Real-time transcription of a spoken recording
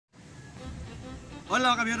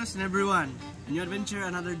Hola kabyaheros and everyone! A new adventure,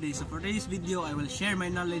 another day. So for today's video, I will share my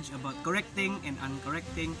knowledge about correcting and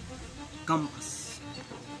uncorrecting compass.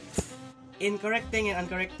 In correcting and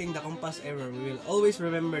uncorrecting the compass error, we will always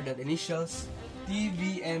remember the initials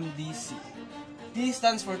TVMDC. T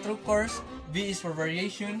stands for true course, V is for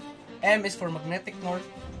variation, M is for magnetic north,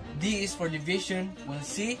 D is for deviation, while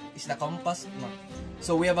C is the compass north.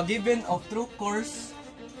 So we have a given of true course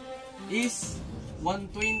is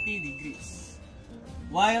 120 degrees.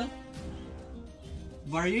 While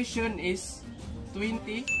variation is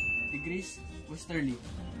 20 degrees westerly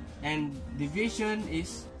and deviation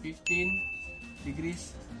is 15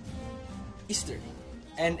 degrees easterly.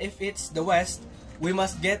 And if it's the west, we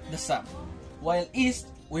must get the sum, while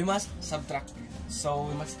east we must subtract it.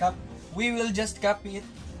 So we will just copy it.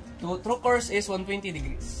 True course is 120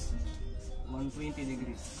 degrees,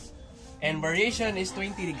 and variation is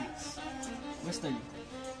 20 degrees westerly.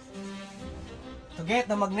 To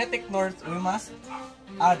get the magnetic north, we must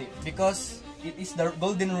add it because it is the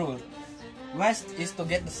golden rule. West is to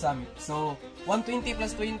get the sum. So 120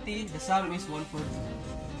 plus 20, the sum is 140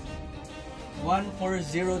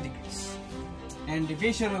 degrees. And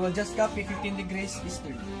deviation, we will just copy 15 degrees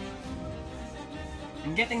easterly.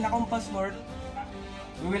 In getting the compass north,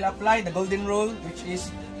 we will apply the golden rule, which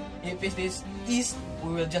is if it is east,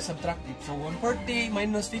 we will just subtract it. So 140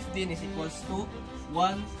 minus 15 is equals to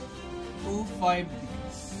 125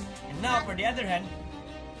 degrees. And now for the other hand,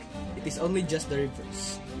 it is only just the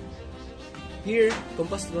reverse. Here,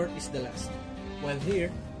 compass north is the last, while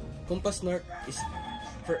here, compass north is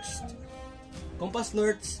first. Compass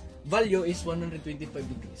north's value is 125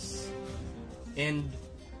 degrees. And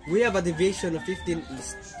we have a deviation of 15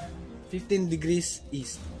 degrees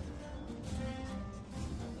east.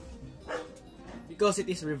 Because it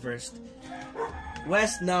is reversed,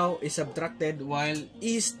 west now is subtracted while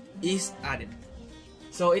east is added.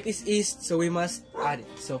 So it is east, so we must add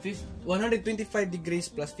it. So 125 degrees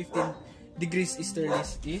plus 15 degrees easterly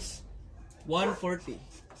is 140.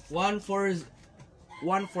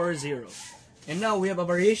 And now we have a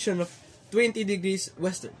variation of 20 degrees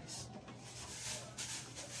westerlies.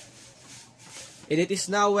 And it is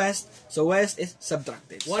now west, so west is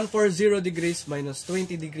subtracted. 140 degrees minus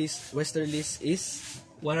 20 degrees westerlies is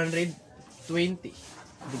 120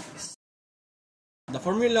 degrees. The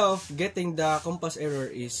formula of getting the compass error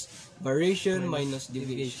is variation minus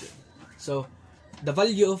deviation. So the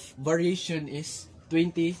value of variation is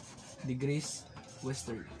 20 degrees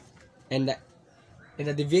westerly, and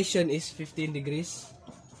the deviation is 15 degrees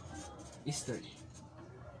easterly.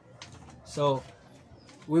 So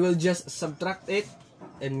we will just subtract it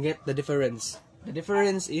and get the difference. The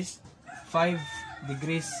difference is 5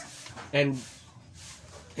 degrees, and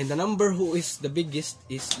the number who is the biggest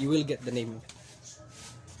is you will get the name.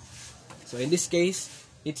 So in this case,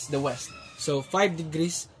 it's the west. So 5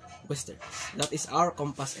 degrees western. That is our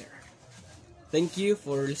compass error. Thank you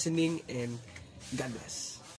for listening and God bless.